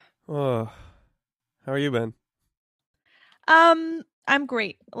Oh, how are you been? I'm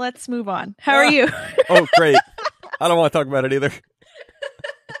great. Let's move on. How are you? Oh, great. I don't want to talk about it either.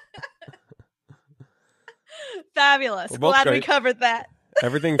 Fabulous. We're both Glad we great. covered that.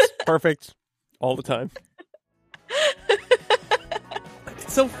 Everything's perfect all the time.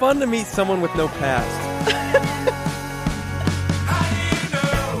 It's so fun to meet someone with no past.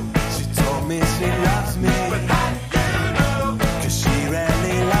 She told me she loves me, but how do you know? 'Cause she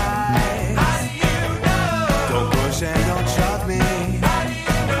rarely lies. How do you know? Don't push and don't shove me. How do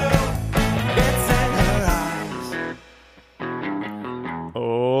you know? It's in her eyes.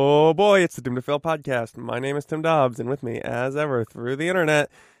 Oh boy, it's the Doom to Fail podcast. My name is Tim Dobbs, and with me, as ever, through the internet,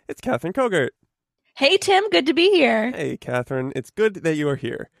 it's Catherine Kogert. Hey, Tim. Good to be here. Hey, Catherine. It's good that you are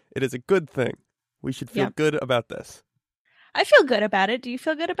here. It is a good thing. We should feel Yep. good about this. I feel good about it. Do you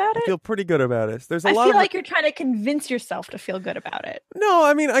feel good about I it? feel pretty good about it. There's a I lot feel of like you're trying to convince yourself to feel good about it. No,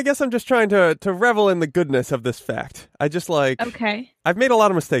 I mean, I guess I'm just trying to revel in the goodness of this fact. I just Okay. I've made a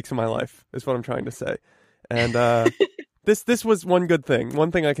lot of mistakes in my life, is what I'm trying to say. And this was one good thing.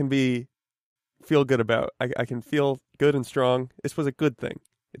 One thing I can feel good about. I can feel good and strong. This was a good thing.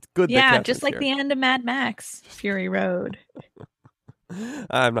 It's good that Yeah, Catherine's just like here. the end of Mad Max, Fury Road.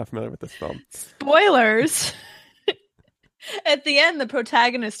 I'm not familiar with this film. Spoilers. At the end, the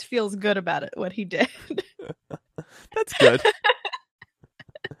protagonist feels good about it, what he did. That's good.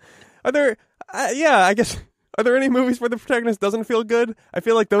 Are there I guess are there any movies where the protagonist doesn't feel good? I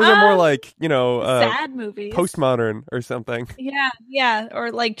feel like those are more like, Sad movies. postmodern or something, Yeah,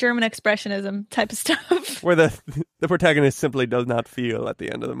 or like German expressionism type of stuff. where the protagonist simply does not feel at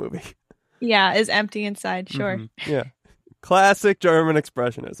the end of the movie. Yeah, is empty inside, sure. Mhm. Yeah. Classic German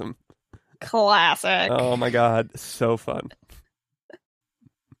expressionism. Classic. Oh my god, so fun.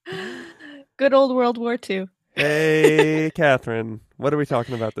 Good old World War II. Hey, Catherine, what are we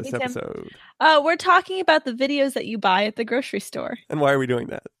talking about this Hey, Tim. episode? We're talking about the videos that you buy at the grocery store. And why are we doing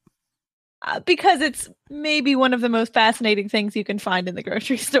that? Because it's maybe one of the most fascinating things you can find in the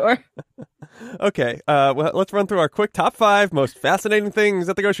grocery store. Okay, well, let's run through our quick top 5 most fascinating things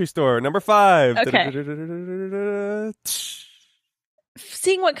at the grocery store. Number 5. Okay.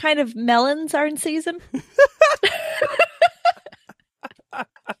 Seeing what kind of melons are in season.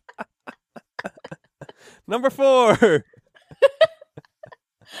 Number 4.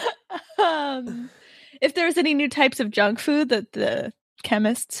 If there's any new types of junk food that the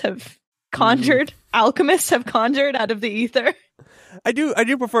chemists have conjured, alchemists have conjured out of the ether. I do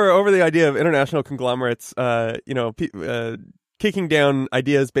prefer over the idea of international conglomerates, kicking down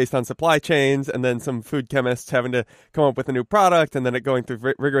ideas based on supply chains, and then some food chemists having to come up with a new product, and then it going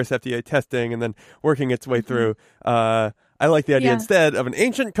through rigorous FDA testing, and then working its way through. I like the idea instead of an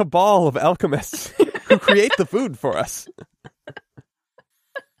ancient cabal of alchemists who create the food for us.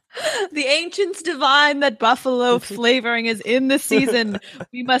 The ancients divine that buffalo flavoring is in the season.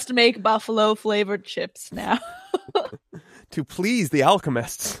 We must make buffalo flavored chips now. To please the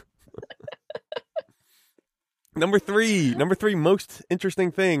alchemists. Number three, most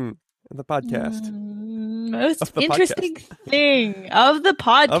interesting thing in the podcast. Most Of the interesting thing of the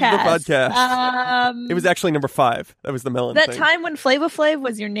podcast. Of the podcast. It was actually number 5. That was the melon that thing. time when Flava Flav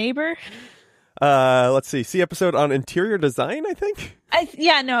was your neighbor. Let's see episode on interior design, I think.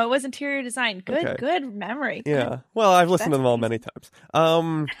 It was interior design. Good memory. Yeah. Good. Well, I've listened to That's them all many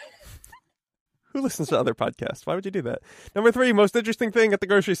times. Who listens to other podcasts? Why would you do that? Number 3, most interesting thing at the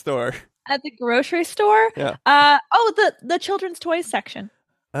grocery store. At the grocery store? Yeah. The children's toys section.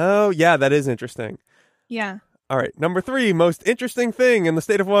 Oh, yeah, that is interesting. Yeah. All right. Number 3, most interesting thing in the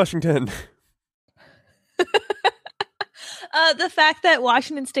state of Washington. The fact that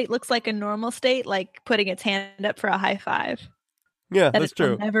Washington State looks like a normal state, like putting its hand up for a high five. Yeah, That that's it will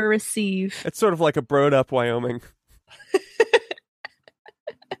true. never receive. It's sort of like a broed up Wyoming.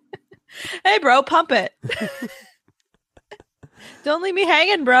 Hey, bro, pump it. Don't leave me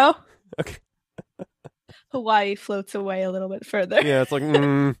hanging, bro. Okay. Hawaii floats away a little bit further. Yeah, it's like,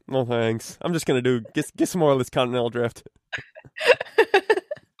 no thanks. I'm just going to get some more of this continental drift.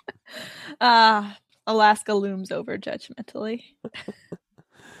 Alaska looms over judgmentally.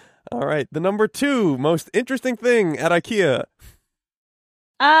 All right. The number 2, most interesting thing at IKEA.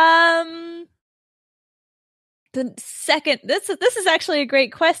 The second, this is actually a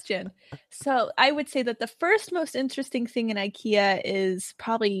great question. So I would say that the first most interesting thing in IKEA is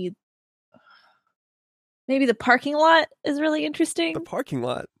probably maybe the parking lot is really interesting. The parking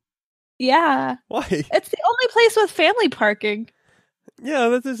lot. Yeah. Why? It's the only place with family parking. Yeah,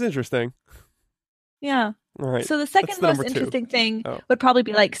 that is interesting. Yeah. All right. So the second the most number 2. interesting thing Oh. would probably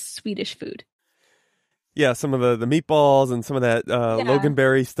be like Swedish food. Yeah, some of the meatballs and some of that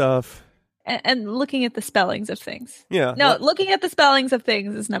Loganberry stuff. And looking at the spellings of things. Yeah. No, looking at the spellings of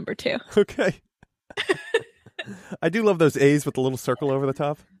things is number 2. Okay. I do love those A's with the little circle over the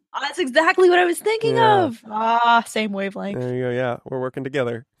top. Oh, that's exactly what I was thinking Yeah. of. Same wavelength. There you go. Yeah, we're working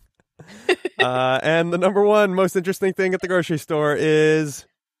together. And the number 1 most interesting thing at the grocery store is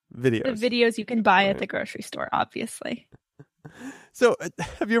videos. The videos you can buy at the grocery store, obviously. So,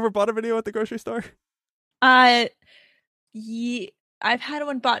 have you ever bought a video at the grocery store? I've had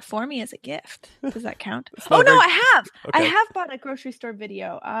one bought for me as a gift. Does that count? not Oh no, very- I have. Okay. I have bought a grocery store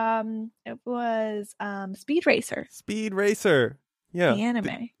video. It was Speed Racer, Speed Racer. Yeah. the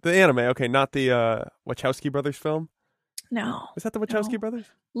anime. The anime. Okay, not the Wachowski brothers film. No, Was that the Wachowski No. brothers?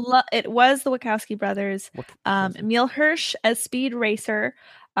 it was the Wachowski brothers. Emil Hirsch as Speed Racer.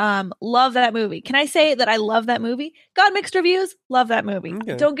 Love that movie. Can I say that I love that movie? Got mixed reviews. Love that movie.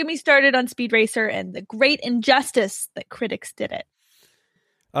 Okay. Don't get me started on Speed Racer and the great injustice that critics did it.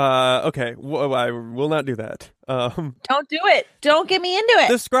 Okay. I will not do that. Don't do it. Don't get me into it.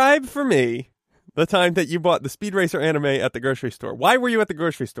 Describe for me the time that you bought the Speed Racer anime at the grocery store. Why were you at the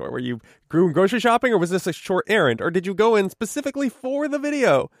grocery store? Were you grocery shopping, or was this a short errand, or did you go in specifically for the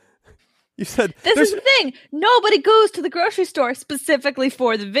video? You said This there's- is the thing. Nobody goes to the grocery store specifically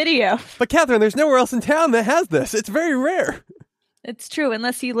for the video. But Catherine, there's nowhere else in town that has this. It's very rare. It's true,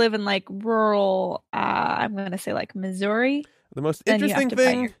 unless you live in like rural, I'm going to say like Missouri. The most Then you have interesting to buy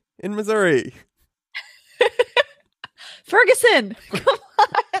thing your- in Missouri. Ferguson! Come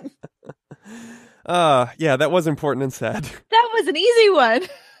on! Yeah, that was important and sad. That was an easy one.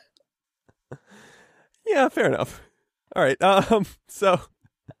 Yeah, fair enough. All right. So,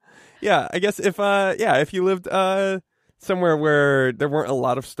 yeah, I guess if you lived somewhere where there weren't a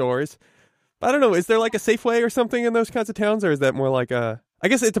lot of stores, I don't know, is there like a Safeway or something in those kinds of towns, or is that more like I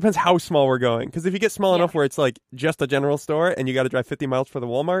guess it depends how small we're going. Because if you get small Yeah. enough where it's like just a general store and you got to drive 50 miles for the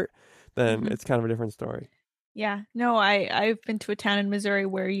Walmart, then Mhm. it's kind of a different story. Yeah, no, I've been to a town in Missouri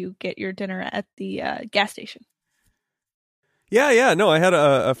where you get your dinner at the gas station. Yeah. No, I had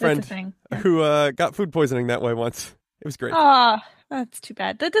a That's friend a thing. who got food poisoning that way once. It was great. That's too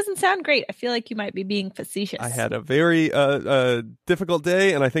bad. That doesn't sound great. I feel like you might be being facetious. I had a very difficult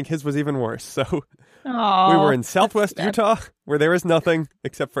day, and I think his was even worse. So Aw, we were in that's Southwest too bad. Utah, where there is nothing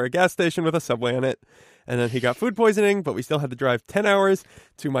except for a gas station with a Subway in it. And then he got food poisoning, but we still had to drive 10 hours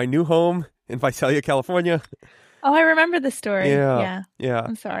to my new home in Visalia, California. Oh, I remember the story. Yeah. Yeah.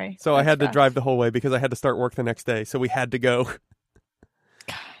 I'm sorry. So I That's had to rough. drive the whole way because I had to start work the next day. So we had to go.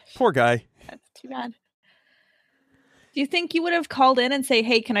 Gosh, Poor guy. that's too bad. Do you think you would have called in and say,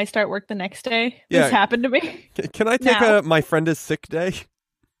 "Hey, can I start work the next day? Yeah. This happened to me." Can I take Now. my friend is sick day?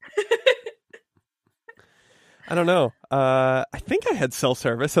 I don't know. I think I had cell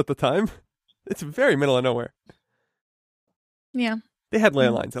service at the time. It's very middle of nowhere. Yeah. They had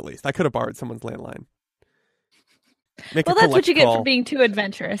landlines at least. I could have borrowed someone's landline. Make Well, a that's what collect you get call. for being too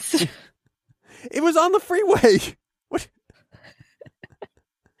adventurous. It was on the freeway. What?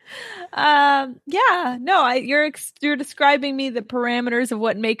 Yeah. No, you're describing me the parameters of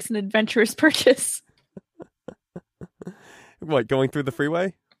what makes an adventurous purchase. What, going through the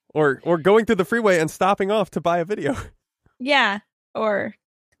freeway? Or going through the freeway and stopping off to buy a video? Yeah. Or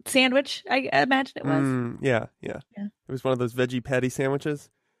sandwich, I imagine it was. Yeah. Yeah. It was one of those veggie patty sandwiches.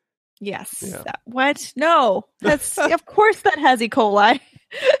 Yes. Yeah. What? No. That's of course that has E. coli.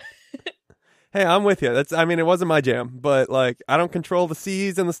 Hey, I'm with you. It wasn't my jam, but like I don't control the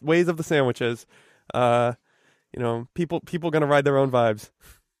seas and the ways of the sandwiches. People gonna ride their own vibes.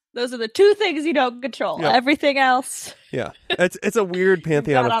 Those are the two things you don't control. Yeah. Everything else. Yeah. It's a weird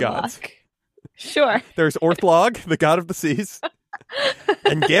pantheon got of on gods. lock. Sure. There's Orthlog, the god of the seas,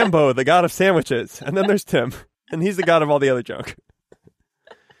 and Gambo, the god of sandwiches. And then there's Tim, and he's the god of all the other junk.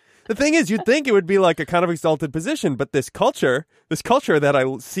 The thing is, you'd think it would be like a kind of exalted position, but this culture that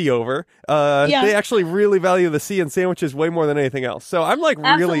I see over, they actually really value the sea and sandwiches way more than anything else. So I'm like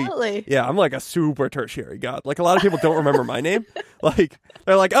really, Absolutely. yeah, I'm like a super tertiary god. Like a lot of people don't remember my name. Like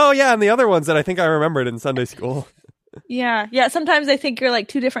they're like, oh yeah, and the other ones that I think I remembered in Sunday school. Yeah. Yeah. Sometimes I think you're like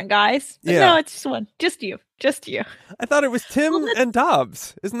two different guys. But Yeah. No, it's just one. Just you. Just you. I thought it was Tim and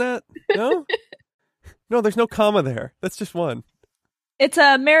Dobbs. Isn't that no? No, there's no comma there. That's just one. It's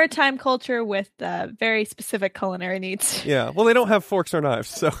a maritime culture with very specific culinary needs. Yeah. Well, they don't have forks or knives,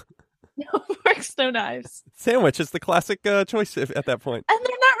 so No forks, no knives. sandwich is the classic choice at that point. And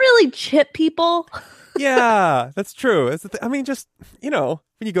they're not really chip people. Yeah, that's true. Just, when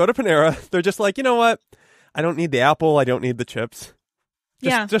you go to Panera, they're just like, you know what? I don't need the apple. I don't need the chips.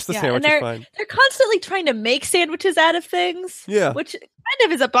 Just the sandwich and is fine. they're constantly trying to make sandwiches out of things. Yeah. Which kind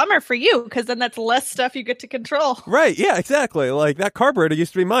of is a bummer for you, because then that's less stuff you get to control. Right, yeah, exactly. Like, that carburetor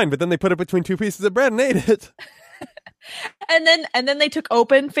used to be mine, but then they put it between two pieces of bread and ate it. And then they took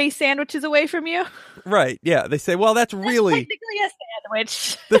open face sandwiches away from you. Right, yeah. They say, well, that's really... technically a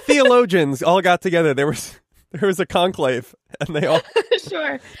sandwich. The theologians all got together. There was a conclave, and they all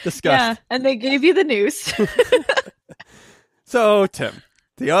Sure. discussed. Yeah, and they gave you the news. So, Tim,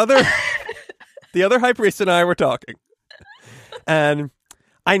 the other high priest and I were talking, and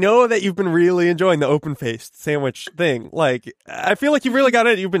I know that you've been really enjoying the open-faced sandwich thing. Like, I feel like you've really got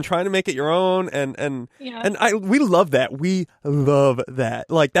it. You've been trying to make it your own, and we love that. We love that.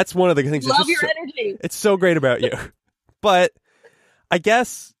 Like, that's one of the things. Love your energy. It's so great about you. But I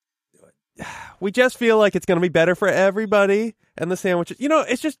guess we just feel like it's going to be better for everybody. And the sandwiches,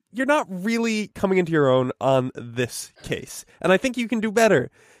 it's just, you're not really coming into your own on this case. And I think you can do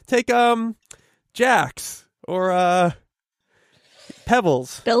better. Take, Jack's or,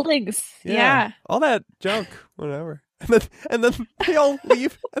 Pebbles. Buildings. Yeah. All that junk, whatever. And then they all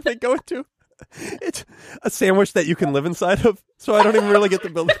leave and they go into, it's a sandwich that you can live inside of. So I don't even really get the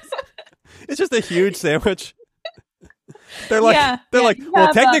buildings. It's just a huge sandwich. They're like,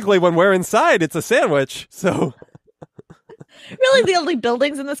 well, technically when we're inside, it's a sandwich. So... Really, the only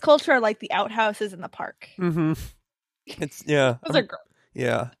buildings in this culture are like the outhouses in the park. Mm-hmm. It's, yeah. Those are gross.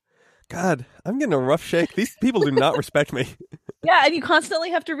 Yeah. God, I'm getting a rough shake. These people do not respect me. Yeah, and you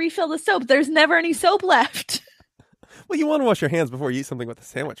constantly have to refill the soap. There's never any soap left. Well, you want to wash your hands before you eat something with a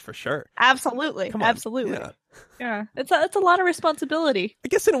sandwich, for sure. Absolutely. Absolutely. Yeah. It's a lot of responsibility. I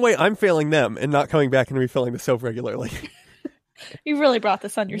guess in a way, I'm failing them and not coming back and refilling the soap regularly. You really brought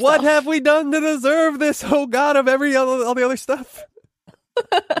this on yourself. What have we done to deserve this? Oh God, of all the other stuff.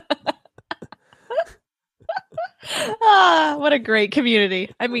 What a great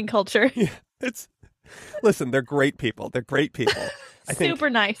community. I mean, culture. Yeah, listen, they're great people. They're great people. I think,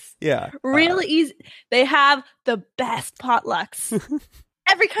 super nice. Yeah. Really easy. They have the best potlucks.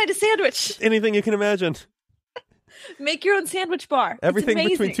 Every kind of sandwich. Anything you can imagine. Make your own sandwich bar. Everything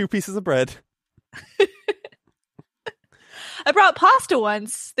between two pieces of bread. I brought pasta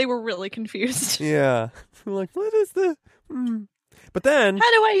once. They were really confused. Yeah. I'm like, what is the... But then...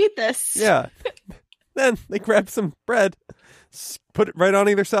 How do I eat this? Yeah. Then they grab some bread, put it right on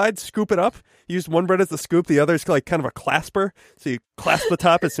either side, scoop it up. Use one bread as the scoop. The other is like kind of a clasper. So you clasp the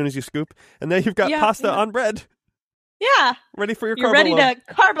top as soon as you scoop. And then you've got pasta on bread. Yeah. Ready for your You're carb ready load.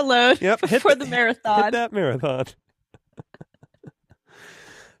 to carb load Yep. for the marathon. Hit that marathon.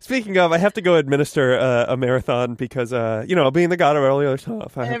 Speaking of, I have to go administer a marathon because, being the god of all the other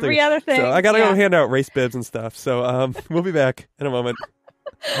stuff. Other thing. So I got to go hand out race bibs and stuff. So we'll be back in a moment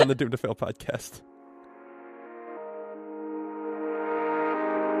on the Doomed to Fail podcast.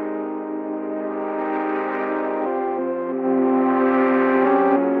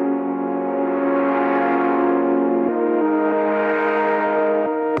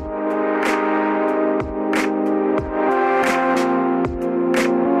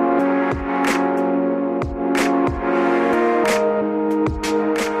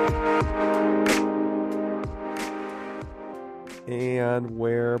 And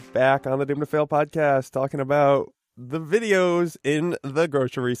we're back on the Doomed to Fail podcast talking about the videos in the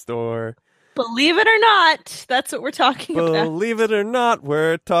grocery store. Believe it or not, that's what we're talking about. Believe it or not,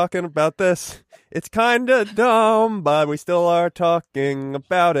 we're talking about this. It's kind of dumb, but we still are talking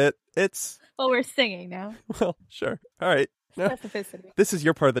about it. Well, we're singing now. Well, sure. All right. Specificity. This is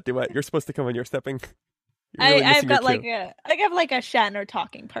your part of the duet. You're supposed to come when you're stepping. I've got like a Shatner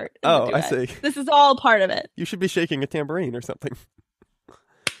talking part. Oh, I see. This is all part of it. You should be shaking a tambourine or something.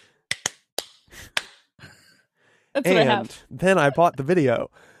 That's what I have. Then I bought the video.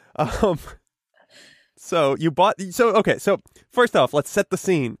 So first off, let's set the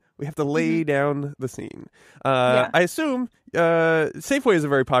scene. We have to lay down the scene. I assume Safeway is a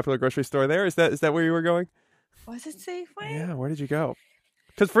very popular grocery store there. Is that where you were going? Was it Safeway? Yeah, where did you go?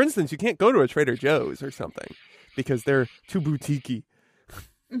 Because, for instance, you can't go to a Trader Joe's or something because they're too boutique-y.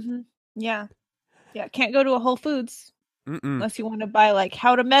 Mm-hmm. Yeah. Yeah, can't go to a Whole Foods unless you want to buy, like,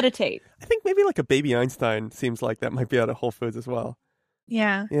 How to Meditate. I think maybe, like, a Baby Einstein seems like that might be out of Whole Foods as well.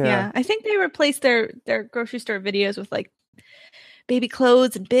 Yeah. I think they replaced their grocery store videos with, like, baby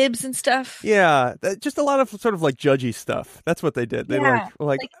clothes and bibs and stuff. Yeah, just a lot of sort of like judgy stuff. That's what they did. They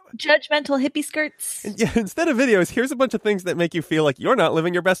like judgmental hippie skirts. Yeah, instead of videos, here's a bunch of things that make you feel like you're not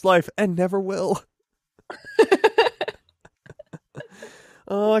living your best life and never will.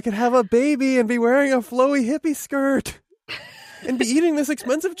 Oh, I could have a baby and be wearing a flowy hippie skirt and be eating this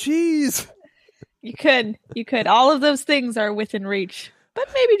expensive cheese. You could. All of those things are within reach. but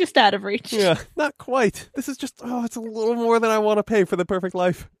maybe just out of reach. Yeah, not quite. This is just, it's a little more than I want to pay for the perfect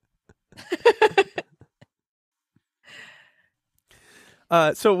life.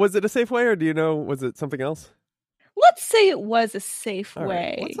 So was it a Safeway, or do you know, was it something else? Let's say it was a Safeway.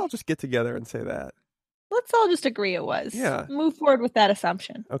 Right. Let's all just get together and say that. Let's all just agree it was. Yeah. Move forward with that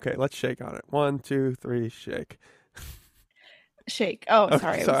assumption. Okay, let's shake on it. 1, 2, 3, shake. Shake. Oh,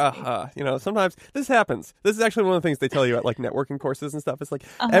 sorry. So, sometimes this happens. This is actually one of the things they tell you at like networking courses and stuff. It's like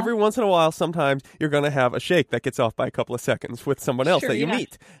every once in a while, sometimes you're going to have a shake that gets off by a couple of seconds with someone else that you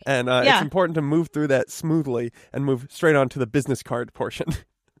meet. And it's important to move through that smoothly and move straight on to the business card portion.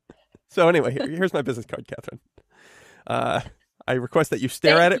 So anyway, here's my business card, Catherine. I request that you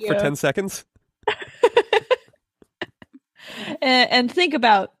stare at it for 10 seconds. and think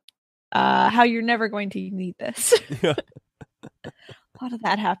about how you're never going to need this. Yeah. A lot of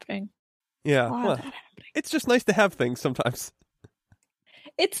that happening. Yeah. It's just nice to have things sometimes.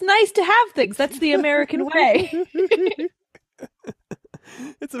 It's nice to have things. That's the American way.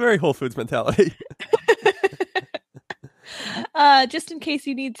 It's a very Whole Foods mentality. Just in case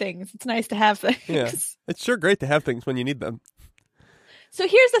you need things, it's nice to have things. Yeah. It's sure great to have things when you need them. So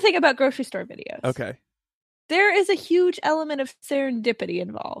here's the thing about grocery store videos. Okay. There is a huge element of serendipity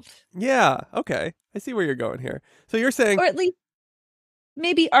involved. Yeah, okay. I see where you're going here. So you're saying... Or at least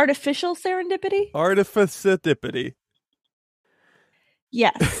maybe artificial serendipity? Artificidipity.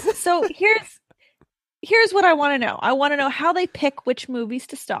 Yes. So here's what I want to know. I want to know how they pick which movies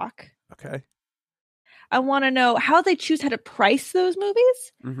to stock. Okay. I want to know how they choose how to price those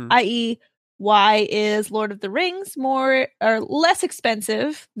movies, i.e., why is Lord of the Rings more or less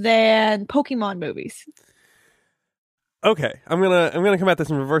expensive than Pokemon movies? Okay, I'm gonna come at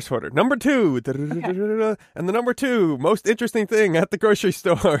this in reverse order. Number 2, and the number 2 most interesting thing at the grocery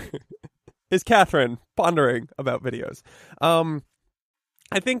store is Catherine pondering about videos.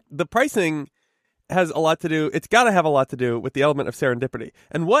 I think the pricing has a lot to do. It's got to have a lot to do with the element of serendipity.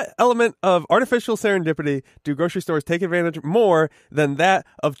 And what element of artificial serendipity do grocery stores take advantage more than that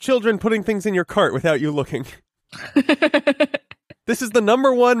of children putting things in your cart without you looking? This is the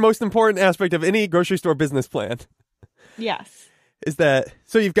number 1 most important aspect of any grocery store business plan. Yes. Is that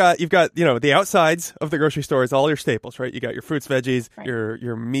so? You've got the outsides of the grocery store is all your staples, right? You got your fruits, veggies, right.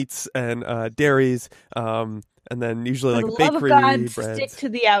 your meats and dairies, and then usually like a bakery, breads. Stick to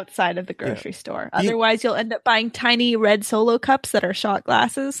the outside of the grocery store. Otherwise, you'll end up buying tiny red Solo cups that are shot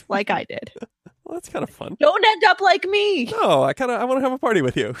glasses, like I did. Well, that's kind of fun. Don't end up like me. No, I want to have a party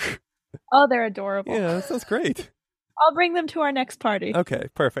with you. Oh, they're adorable. Yeah, that sounds great. I'll bring them to our next party. Okay,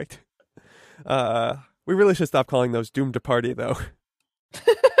 perfect. We really should stop calling those Doomed to Party, though.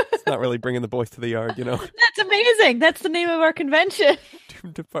 It's not really bringing the boys to the yard, That's amazing. That's the name of our convention.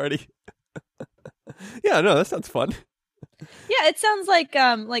 Doomed to Party. Yeah, no, that sounds fun. Yeah, it sounds like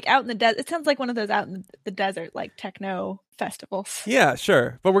out in the desert. It sounds like one of those out in the desert, like techno festivals. Yeah,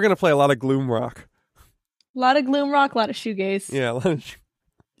 sure. But we're going to play a lot of gloom rock. A lot of gloom rock, a lot of shoegaze. Yeah.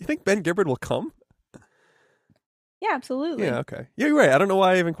 You think Ben Gibbard will come? Yeah, absolutely. Yeah, okay. Yeah, you're right. I don't know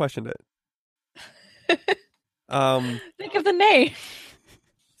why I even questioned it. Think of the name.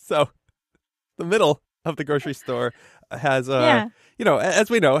 So, the middle of the grocery store has, as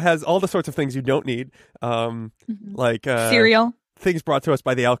we know, has all the sorts of things you don't need, like cereal, things brought to us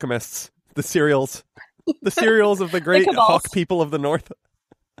by the alchemists, the cereals of the great hawk people of the north.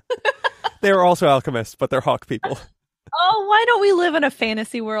 They are also alchemists, but they're hawk people. Oh, why don't we live in a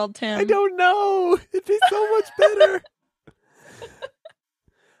fantasy world, Tim? I don't know. It'd be so much better.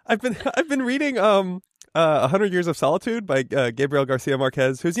 I've been reading 100 Years of Solitude by Gabriel Garcia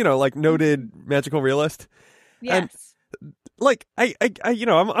Marquez, who's noted magical realist. Yes. And,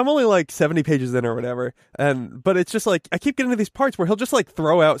 I'm only like 70 pages in or whatever, but it's just like I keep getting to these parts where he'll just like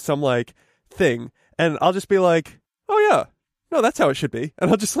throw out some like thing, and I'll just be like, oh yeah, no, that's how it should be, and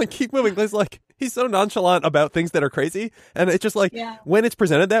I'll just like keep moving. There's like he's so nonchalant about things that are crazy, and it's just like when it's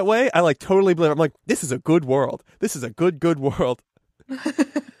presented that way, I like totally believe. I'm like, this is a good world. This is a good world.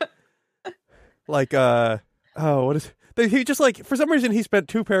 Like, what is he just like, for some reason he spent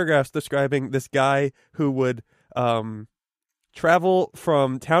 2 paragraphs describing this guy who would travel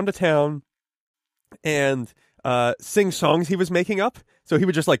from town to town and sing songs he was making up. So he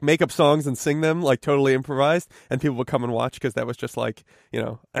would just like make up songs and sing them like totally improvised, and people would come and watch because that was just like,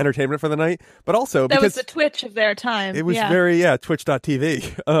 entertainment for the night. But also that was the Twitch of their time. It was very,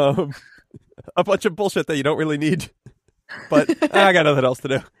 twitch.tv. A bunch of bullshit that you don't really need. But I got nothing else to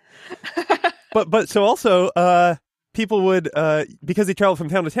do. But so also, people would, because he traveled from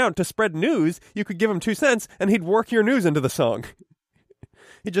town to town, to spread news, you could give him 2 cents and he'd work your news into the song.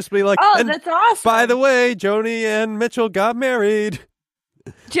 He'd just be like, oh, that's awesome. By the way, Joni and Mitchell got married.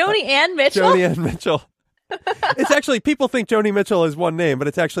 Joni Ann Mitchell? Joni Ann Mitchell. It's actually, people think Joni Mitchell is one name, but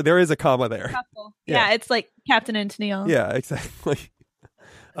it's actually, there is a comma there. Couple. Yeah, it's like Captain and Tennille. Yeah, exactly.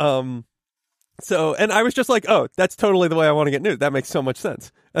 So, and I was just like, oh, that's totally the way I want to get news. That makes so much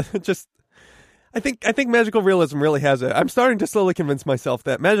sense. I think magical realism really has it. I'm starting to slowly convince myself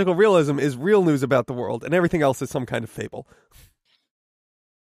that magical realism is real news about the world, and everything else is some kind of fable.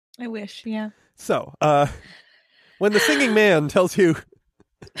 I wish, yeah. So, when the singing man tells you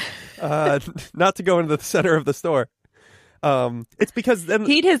not to go into the center of the store, it's because then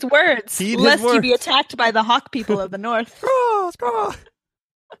heed his words, lest you be attacked by the hawk people of the north. Scraw, scraw.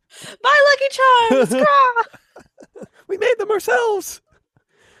 My Lucky Charms, scraw. We made them ourselves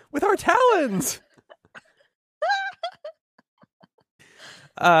with our talons.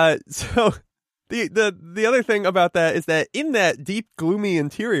 So the other thing about that is that in that deep, gloomy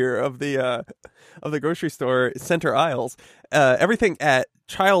interior of the grocery store center aisles, everything at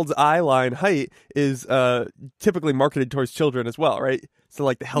child's eye line height is typically marketed towards children as well, right? So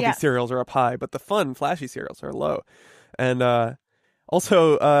like the healthy cereals are up high, but the fun, flashy cereals are low. And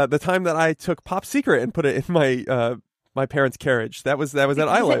also the time that I took Pop Secret and put it in my parents' carriage, that was at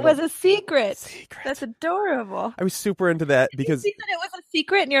eye level. It was a secret. That's adorable. I was super into that because you said it was a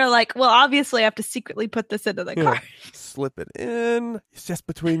secret, and you're like, well, obviously I have to secretly put this into the car. Slip it in. It's just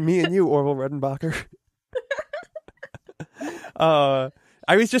between me and you, Orville Redenbacher.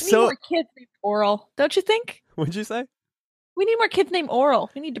 I was just we need more kids named Oral, don't you think? What'd you say? We need more kids named Oral.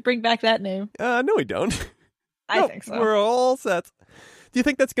 We need to bring back that name. No, we don't. I think so. We're all set. Do you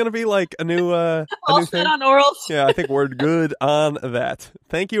think that's going to be like a new all new set thing? on Orals? Yeah, I think we're good on that.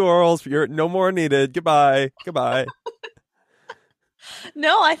 Thank you, Orals. You're no more needed. Goodbye.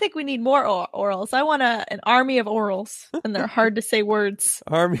 No, I think we need more Orals. I want an army of Orals, and they're hard to say words.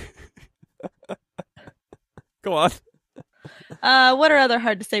 Army. Go on. What are other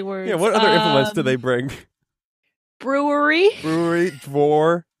hard to say words? Yeah, what other implements do they bring? Brewery,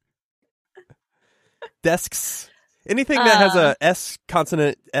 drawer, desks. Anything that has a S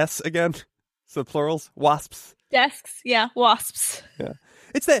consonant S again. So plurals, wasps. Desks, yeah, wasps. Yeah.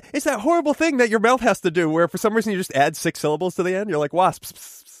 It's that horrible thing that your mouth has to do where for some reason you just add 6 syllables to the end. You're like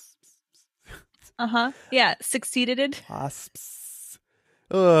wasps. Uh-huh. Yeah, succeeded. Wasps.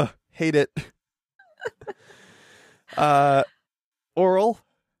 Ugh, hate it. Oral,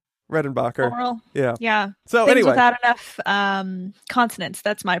 Redenbacher. Oral. Yeah. Yeah. So things anyway. without enough consonants.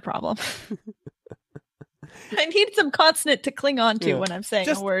 That's my problem. I need some consonant to cling on to when I'm saying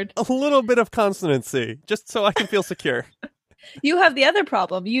just a word. A little bit of consonancy, just so I can feel secure. You have the other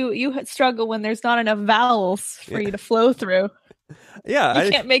problem. You struggle when there's not enough vowels for you to flow through. Yeah.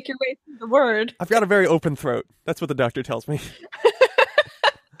 You can't make your way through the word. I've got a very open throat. That's what the doctor tells me.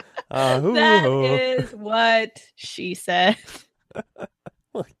 That is what she said.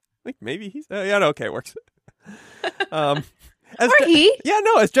 Well, I think maybe he's... yeah, no, okay, it works. Or he. Yeah,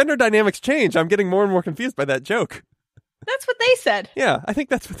 no, as gender dynamics change, I'm getting more and more confused by that joke. That's what they said. Yeah, I think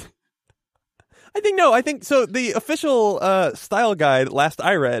that's what... I think so the official style guide, last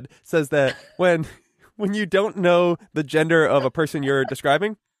I read, says that when you don't know the gender of a person you're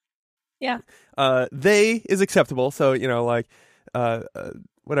describing, they is acceptable. So, like,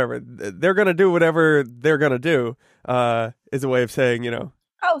 whatever, they're going to do whatever they're going to do, is a way of saying,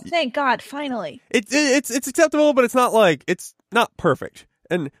 Oh, thank God! Finally, it's acceptable, but it's not like it's not perfect.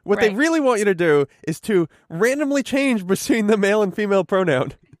 And what they really want you to do is to randomly change between the male and female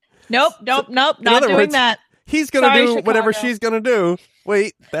pronoun. Nope, not doing words, that. He's gonna do Chicago. whatever she's gonna do.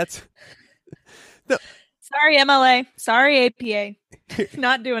 Wait, that's no. Sorry, MLA. Sorry, APA.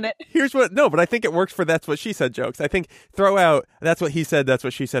 Not doing it. But I think it works for that's what she said jokes. I think throw out that's what he said, that's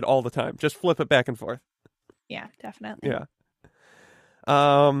what she said all the time. Just flip it back and forth. Yeah, definitely. Yeah.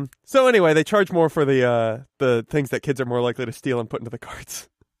 So anyway, they charge more for the things that kids are more likely to steal and put into the carts.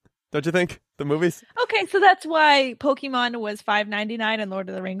 Don't you think? The movies? Okay, so that's why Pokemon was $5.99 and Lord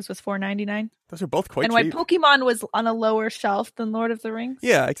of the Rings was $4.99. Those are both quite cheap. And why Pokemon was on a lower shelf than Lord of the Rings.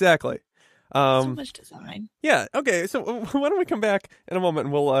 Yeah, exactly. So much design. Yeah, okay, so why don't we come back in a moment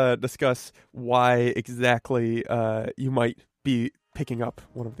and we'll discuss why exactly you might be picking up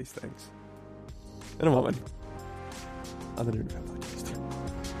one of these things. In a moment. On the New Podcast.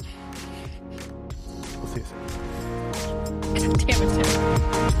 We'll see you soon. Damn it,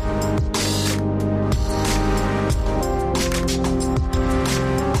 Tim.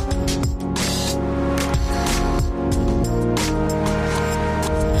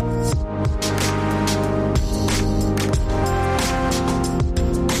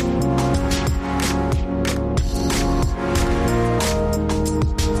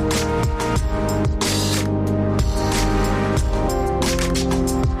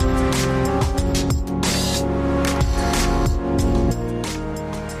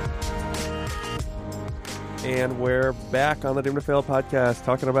 back on the Doom to Fail podcast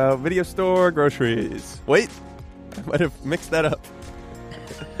talking about video store groceries. Wait, I might have mixed that up.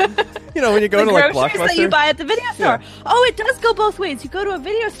 You know, when you go to like groceries Blockbuster that you buy at the video store. Yeah. Oh, it does go both ways. You go to a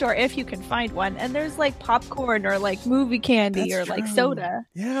video store if you can find one, and there's like popcorn or like movie candy That's or like true. soda.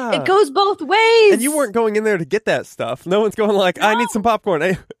 Yeah. It goes both ways. And you weren't going in there to get that stuff. No one's going like, I need some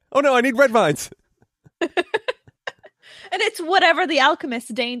popcorn. Oh no, I need red vines. And it's whatever the alchemists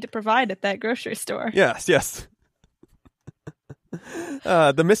deign to provide at that grocery store. Yes, yes.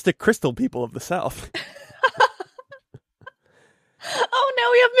 The mystic crystal people of the South. Oh no,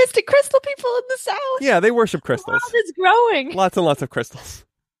 we have mystic crystal people in the South. Yeah, they worship The crystals. world is growing. Lots and lots of crystals.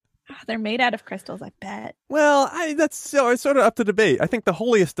 They're made out of crystals, I bet. Well, that's sort of up to debate. I think the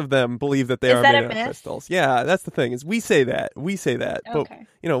holiest of them believe that they Is are that made a out of myth? crystals. Yeah, that's the thing. Is we say that. But Okay.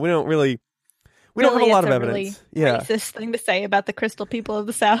 you know, we don't really. We don't have a lot of evidence. Really Yeah, racist thing to say about the crystal people of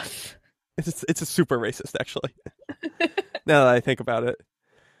the South. it's a super racist actually. Now that I think about it.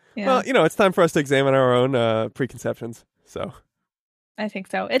 Yeah, Well, you know, it's time for us to examine our own preconceptions. So. I think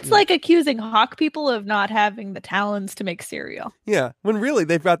so. It's like accusing hawk people of not having the talons to make cereal. Yeah, when really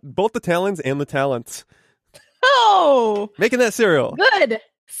they've got both the talons and the talents. Oh, Making that cereal. good,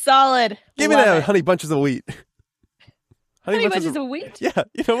 solid. Give me Love that it. honey bunches of wheat. Honey bunches of wheat. Yeah,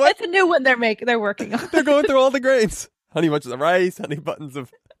 you know what? That's a new one they're working on. They're going through all the grains. Honey bunches of rice, honey buttons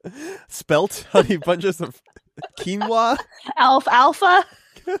of spelt, honey bunches of quinoa. Alfalfa.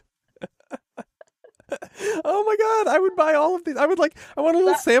 Oh my god, I would buy all of these. I want a little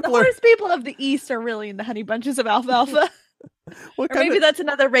The sampler. horse people of the East are really into honey bunches of alfalfa. What Or kind maybe of that's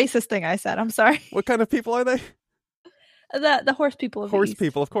another racist thing I said. I'm sorry. what kind of people are they? The horse people of the Horse East.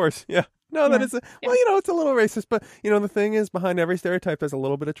 people, of course. Yeah. No, that Yeah. is well, you know, it's a little racist, but you know, the thing is behind every stereotype there's a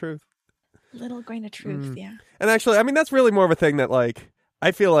little bit of truth. Little grain of truth, yeah. And actually, I mean, that's really more of a thing that, like,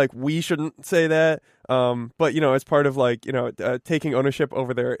 I feel like we shouldn't say that. But, you know, as part of, like, you know, taking ownership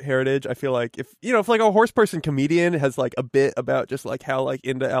over their heritage, I feel like if like, a horse person comedian has, like, a bit about just, like, how, like,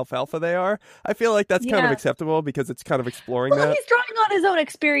 into alfalfa they are, I feel like that's kind of Yeah. acceptable because it's kind of exploring Well, that. he's drawing on his own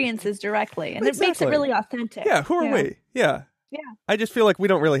experiences directly, and it makes it Exactly. really authentic. Yeah, who are we? Yeah. Yeah. I just feel like we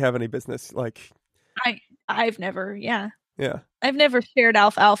don't really have any business, like, I've never yeah, shared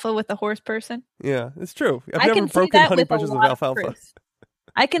alfalfa with a horse person. yeah, it's true. I've I never can say broken that honey with a bunches of lot of alfalfa. truth.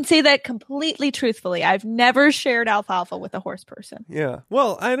 I can say that completely truthfully. I've never shared alfalfa with a horse person. Yeah.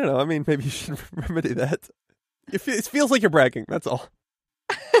 Well, I don't know. I mean, maybe you should remedy that. It feels like you're bragging. That's all.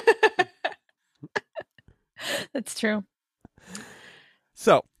 That's true.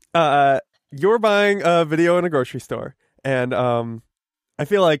 So, you're buying a video in a grocery store, and I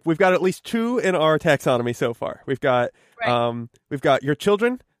feel like we've got at least two in our taxonomy so far. We've got your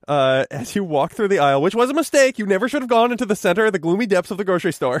children as you walk through the aisle, which was a mistake. You never should have gone into the center of the gloomy depths of the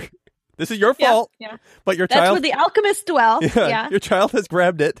grocery store. This is your fault. Yeah. But your That's child, where the alchemists dwell. Yeah. your child has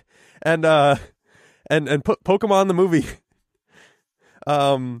grabbed it and put Pokemon the movie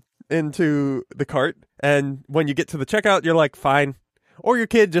into the cart, and when you get to the checkout, you're like, fine. Or your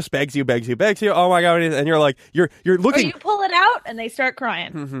kid just begs you. Oh my god! And you're like, you're Or looking. you pull it out and they start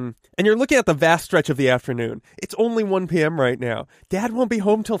crying. And you're looking at the vast stretch of the afternoon. It's only 1 p.m. right now. Dad won't be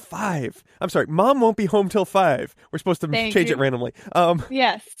home till 5. I'm sorry, Mom won't be home till 5. We're supposed to Thank change you. it randomly.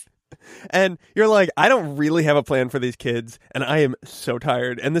 Yes. And you're like, I don't really have a plan for these kids, and I am so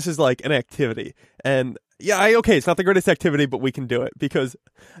tired. And this is like an activity. And yeah, okay, it's not the greatest activity, but we can do it. Because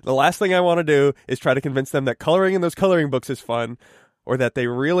the last thing I want to do is try to convince them that coloring in those coloring books is fun, or that they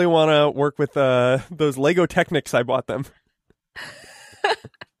really want to work with those Lego Technics I bought them.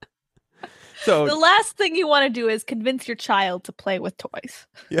 So The last thing you want to do is convince your child to play with toys.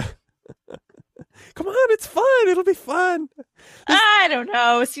 yeah. Come on, it's fun. It'll be fun. I don't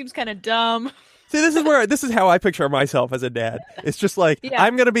know. It seems kind of dumb. See, this is how I picture myself as a dad. It's just like, Yeah.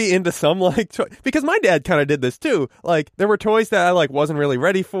 I'm going to be into some like toy, because my dad kind of did this too. Like there were toys that I like wasn't really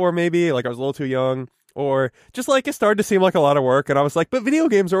ready for, maybe like I was a little too young, or just like it started to seem like a lot of work, and I was like, but video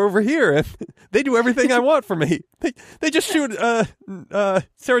games are over here and they do everything I want for me. They just shoot serotonin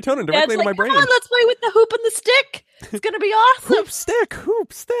directly Dad's into my like, brain. come on, let's play with the hoop and the stick. It's going to be awesome.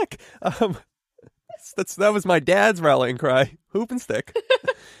 Hoop stick. That was my dad's rallying cry. Hoop and stick.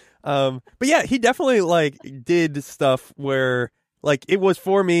 But yeah, he definitely like did stuff where like it was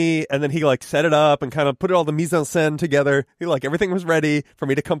for me, and then he like set it up and kind of put all the mise en scène together. He like everything was ready for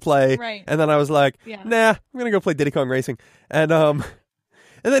me to come play. Right. And then I was like, Yeah. nah, I'm gonna go play Diddy Kong Racing. And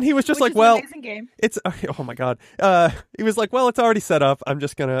then he was just Which like, is an well, amazing game. it's oh my god. He was like, well, it's already set up. I'm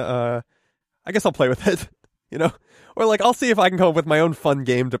just gonna I guess I'll play with it, you know, or like I'll see if I can come up with my own fun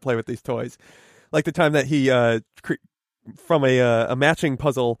game to play with these toys. Like the time that he from a matching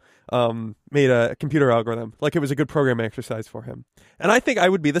puzzle made a computer algorithm. Like it was a good programming exercise for him. And I think I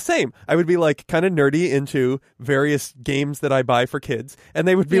would be the same. I would be like kind of nerdy into various games that I buy for kids, and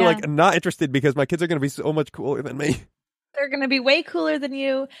they would be like not interested because my kids are going to be so much cooler than me. They're going to be way cooler than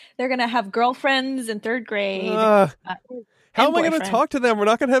you. They're going to have girlfriends in 3rd grade. How am I going to talk to them? We're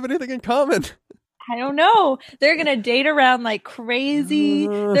not going to have anything in common. I don't know. They're going to date around like crazy.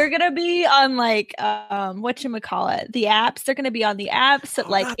 They're going to be on like, whatchamacallit, the apps. They're going to be on the apps at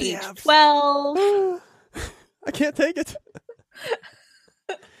like age 12. I can't take it.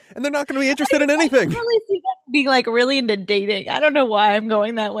 And they're not going to be interested in anything. I really see them being like really into dating. I don't know why I'm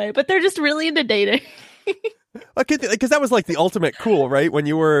going that way, but they're just really into dating. Because that was like the ultimate cool, right? When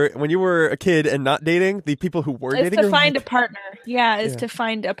you were a kid and not dating, the people who were dating, to find a partner. To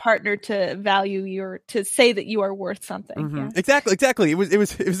find a partner to value to say that you are worth something. Mm-hmm. Yeah. Exactly. It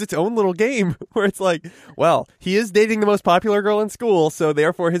was its own little game where it's like, well, he is dating the most popular girl in school, so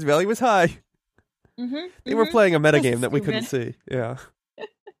therefore his value is high. They were playing a metagame that we couldn't see. Yeah.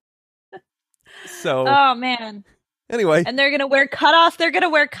 So. Oh man. Anyway. And they're going to wear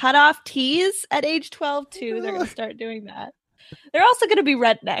cutoff tees at age 12 too. They're going to start doing that. They're also going to be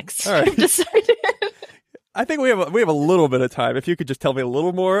rednecks. All right. Decided. I think we have a little bit of time. If you could just tell me a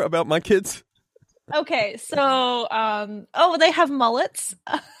little more about my kids. Okay. So, they have mullets.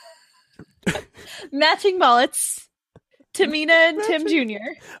 Matching mullets. Tamina and Tim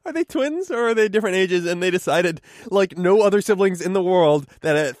Jr. Are they twins or are they different ages? And they decided, like no other siblings in the world,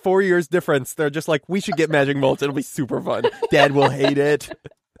 that at 4 years difference, they're just like, we should get matching mullets. It'll be super fun. Dad will hate it.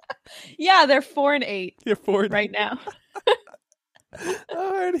 Yeah, they're 4 and 8. You're 4 right now.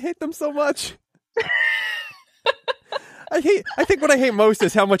 Oh, I hate them so much. I think what I hate most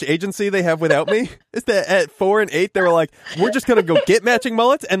is how much agency they have without me. Is that at 4 and 8, they were like, we're just going to go get matching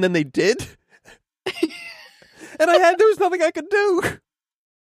mullets. And then they did. And there was nothing I could do. Well,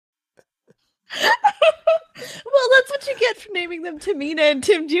 that's what you get for naming them Tamina and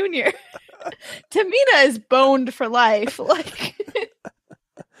Tim Jr. Tamina is boned for life. Like,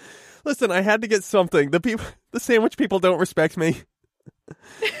 listen, I had to get something. The sandwich people don't respect me.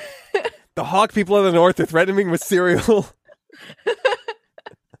 The hawk people in the north are threatening me with cereal.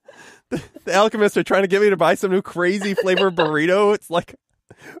 The alchemists are trying to get me to buy some new crazy flavor burrito. It's like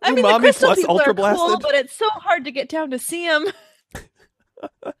umami the plus ultra blasted. Cool, but it's so hard to get down to see them.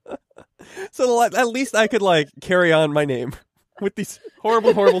 So at least I could like carry on my name with these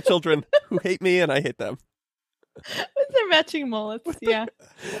horrible, horrible children who hate me and I hate them. With their matching mullets, yeah.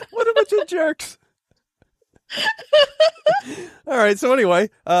 What a bunch of jerks. All right, so anyway,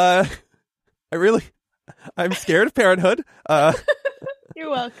 I'm scared of parenthood. You're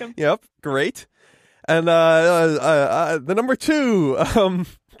welcome. Yep, great. And the number 2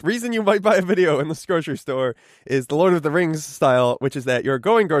 reason you might buy a video in this grocery store is the Lord of the Rings style, which is that you're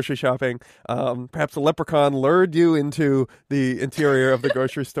going grocery shopping. Perhaps a leprechaun lured you into the interior of the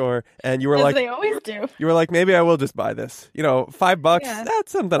grocery store, and you were like, they always do. You were like, maybe I will just buy this. $5. Yeah.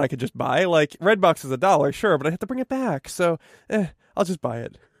 That's something I could just buy. Like Redbox is $1, sure, but I have to bring it back, so I'll just buy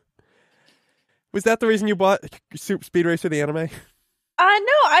it. Was that the reason you bought Speed Racer the anime?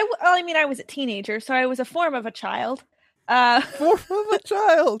 No, I was a teenager, so I was a form of a child. Form of a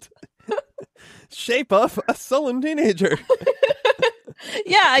child. Shape of a sullen teenager.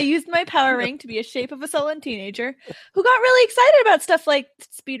 Yeah, I used my power ring to be a shape of a sullen teenager who got really excited about stuff like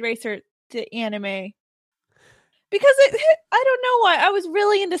Speed Racer the anime. Because I don't know why. I was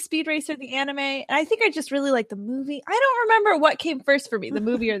really into Speed Racer the anime, and I think I just really liked the movie. I don't remember what came first for me, the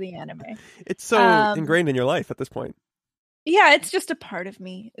movie or the anime. It's so ingrained in your life at this point. Yeah, it's just a part of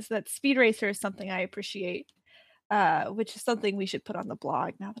me, is that Speed Racer is something I appreciate, which is something we should put on the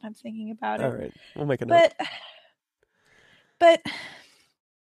blog now that I'm thinking about it. All right, we'll make a note. But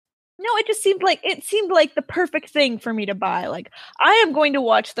no, it seemed like the perfect thing for me to buy. Like, I am going to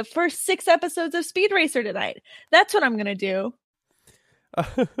watch the first 6 episodes of Speed Racer tonight. That's what I'm going to do.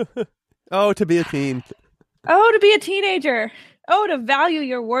 Oh, to be a teen. Oh, to be a teenager. Oh, to value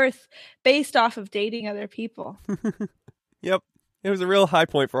your worth based off of dating other people. Yep. It was a real high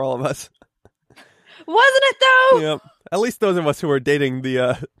point for all of us. Wasn't it, though? Yep. At least those of us who are dating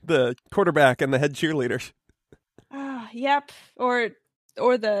the quarterback and the head cheerleaders. Yep. Or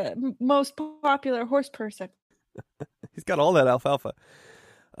the most popular horse person. He's got all that alfalfa.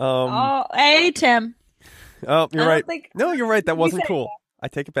 Hey, Tim. Oh, you're right. No, you're right. That wasn't cool. I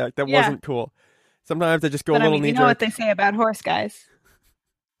take it back. That wasn't cool. Sometimes I just go a little knee-jerk. You know what they say about horse guys.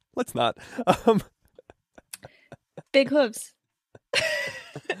 Let's not. Big hooves.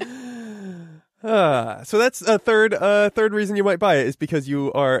 So that's a third reason you might buy it is because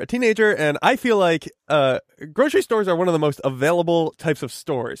you are a teenager, and I feel like grocery stores are one of the most available types of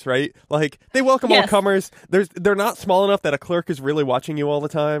stores, right? Like they welcome all Yes. comers. They're not small enough that a clerk is really watching you all the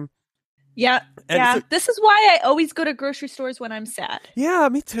time. Yeah. And Yeah. so- This is why I always go to grocery stores when I'm sad. Yeah,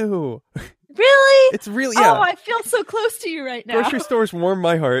 me too. Really? It's really yeah. Oh, I feel so close to you right now. Grocery stores warm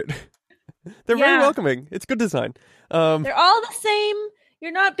my heart. They're very Yeah. welcoming. It's good design. They're all the same.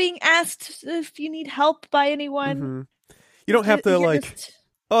 You're not being asked if you need help by anyone. mhm. You don't have to You're like. just-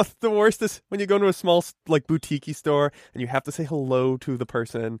 Oh, the worst is when you go into a small like boutique store and you have to say hello to the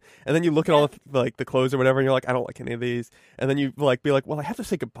person, and then you look at all the clothes or whatever, and you're like, I don't like any of these, and then you like be like, well, I have to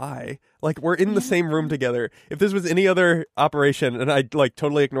say goodbye. Like we're in the same room together. If this was any other operation and I like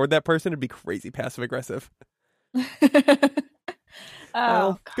totally ignored that person, it'd be crazy passive aggressive. oh,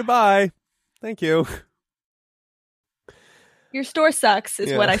 Well, goodbye. Thank you. your store sucks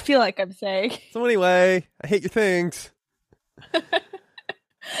is Yeah. what I feel like I'm saying. So anyway, I hate your things.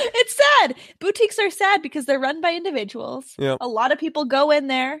 It's sad. Boutiques are sad because they're run by individuals. Yep. A lot of people go in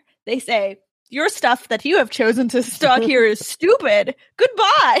there. They say, your stuff that you have chosen to stock here is stupid.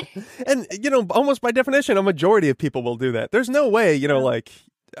 Goodbye. And almost by definition, a majority of people will do that. There's no way, like,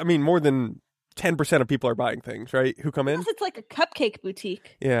 I mean, more than 10% of people are buying things, right? Who come in? Unless it's like a cupcake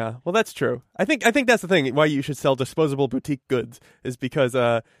boutique. Yeah, well, that's true. I think that's the thing. Why you should sell disposable boutique goods is because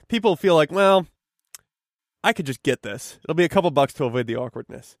people feel like, well, I could just get this. It'll be a couple bucks to avoid the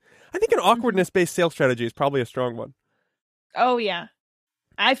awkwardness. I think an awkwardness-based sales strategy is probably a strong one. Oh yeah.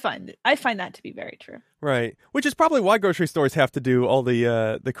 I find that to be very true. Right, which is probably why grocery stores have to do all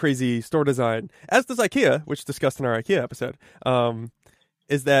the crazy store design, as does IKEA, which discussed in our IKEA episode.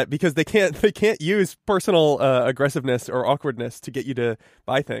 Is that because they can't use personal aggressiveness or awkwardness to get you to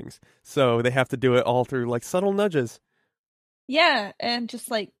buy things, so they have to do it all through like subtle nudges, Yeah, and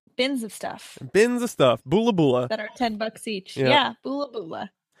just like bins of stuff bins of stuff, bula bula. that are $10 each. Yeah. Yeah, bula bula.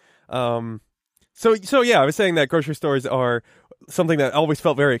 So yeah, I was saying that grocery stores are something that always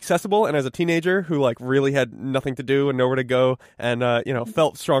felt very accessible, and as a teenager who like really had nothing to do and nowhere to go, and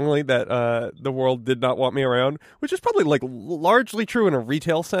felt strongly that the world did not want me around, which is probably like largely true in a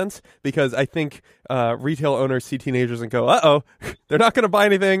retail sense, because I think retail owners see teenagers and go, uh-oh, they're not going to buy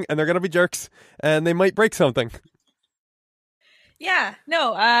anything, and they're going to be jerks, and they might break something. Yeah,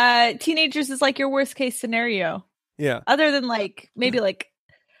 no, teenagers is like your worst case scenario. Yeah. Other than like maybe like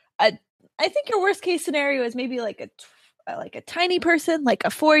I think your worst case scenario is maybe like a tiny person, like a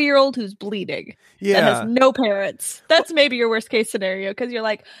 4-year-old who's bleeding that Yeah. has no parents. That's maybe your worst case scenario, because you're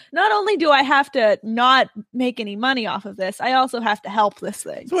like, not only do I have to not make any money off of this, I also have to help this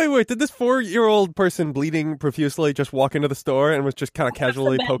thing. So wait, did this 4-year-old person bleeding profusely just walk into the store and was just kind of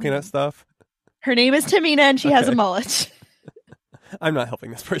casually bad poking name. at stuff? Her name is Tamina, and she has a Okay. mullet. I'm not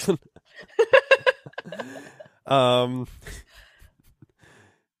helping this person.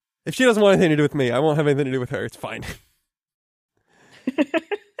 If she doesn't want anything to do with me, I won't have anything to do with her. It's fine.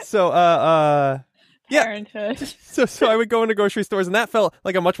 So, yeah. Parenthood. So I would go into grocery stores, and that felt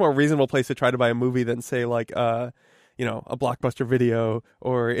like a much more reasonable place to try to buy a movie than, say, like, a Blockbuster Video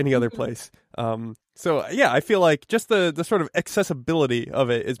or any other place. So yeah, I feel like just the sort of accessibility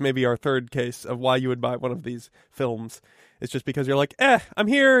of it is maybe our third case of why you would buy one of these films. It's just because you're like, I'm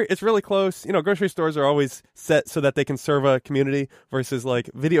here. It's really close. Grocery stores are always set so that they can serve a community versus like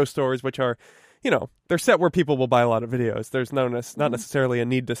video stores, which are, they're set where people will buy a lot of videos. There's not necessarily a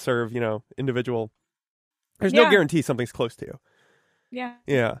need to serve, individual. There's no Yeah. guarantee something's close to you. Yeah.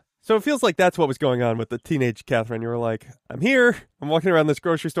 Yeah. So it feels like that's what was going on with the teenage Catherine. You were like, I'm here. I'm walking around this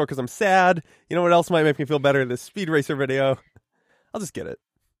grocery store because I'm sad. You know what else might make me feel better? This Speed Racer video. I'll just get it.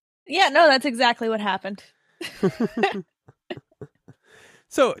 Yeah, no, that's exactly what happened.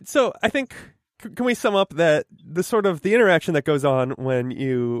 So I think, can we sum up that the interaction that goes on when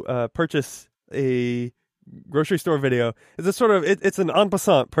you purchase a grocery store video is it's an en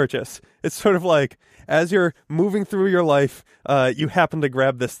passant purchase. It's sort of like, as you're moving through your life, you happen to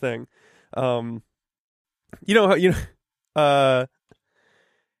grab this thing. In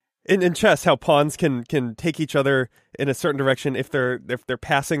chess, how pawns can take each other in a certain direction if they're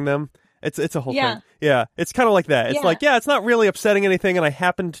passing them. It's a whole Yeah. thing. Yeah, it's kind of like that. It's Yeah. like, it's not really upsetting anything, and I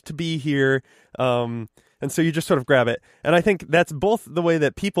happened to be here, and so you just sort of grab it. And I think that's both the way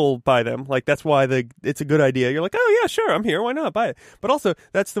that people buy them. Like, that's why it's a good idea. You're like, oh yeah, sure, I'm here. Why not buy it? But also,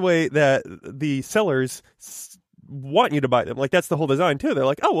 that's the way that the sellers want you to buy them. Like, that's the whole design too. They're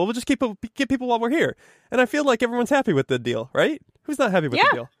like, oh well, we'll just get people while we're here. And I feel like everyone's happy with the deal, right? Who's not happy with the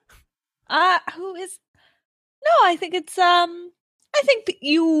deal? Who is? No, I think it's I think that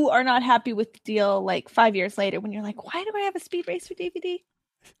you are not happy with the deal like 5 years later when you're like, why do I have a Speed Racer DVD?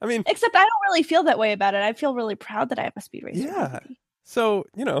 I mean, except I don't really feel that way about it. I feel really proud that I have a Speed Racer. Yeah. DVD. So,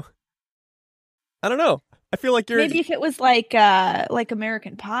 you know, I don't know. I feel like you're Maybe if it was like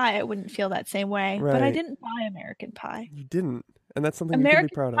American Pie, I wouldn't feel that same way. But I Right. didn't buy American Pie. You didn't, and that's something you can be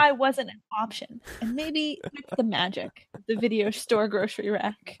American proud of. Pie wasn't an option, and maybe that's the magic of the video store grocery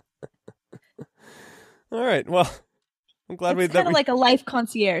rack. All right. Well, I'm glad It's that kind of like a life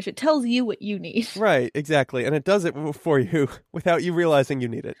concierge. It tells you what you need. Right, exactly. And it does it for you without you realizing you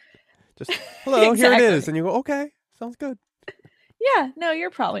need it. Just, hello, here it Exactly. is. And you go, okay, sounds good. Yeah, no, you're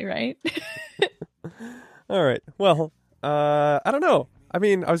probably right. All right. Well, I don't know. I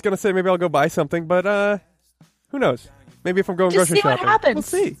mean, I was going to say maybe I'll go buy something, but who knows? Maybe if I'm going Just grocery see what shopping. happens.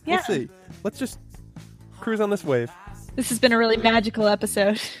 We'll see. Yeah. We'll see. Let's just cruise on this wave. This has been a really magical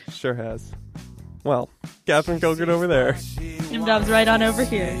episode. Sure has. Well, Catherine Kilgren over there. Jim Dobbs right on over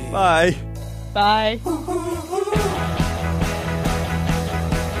here. Bye. Bye. Ooh,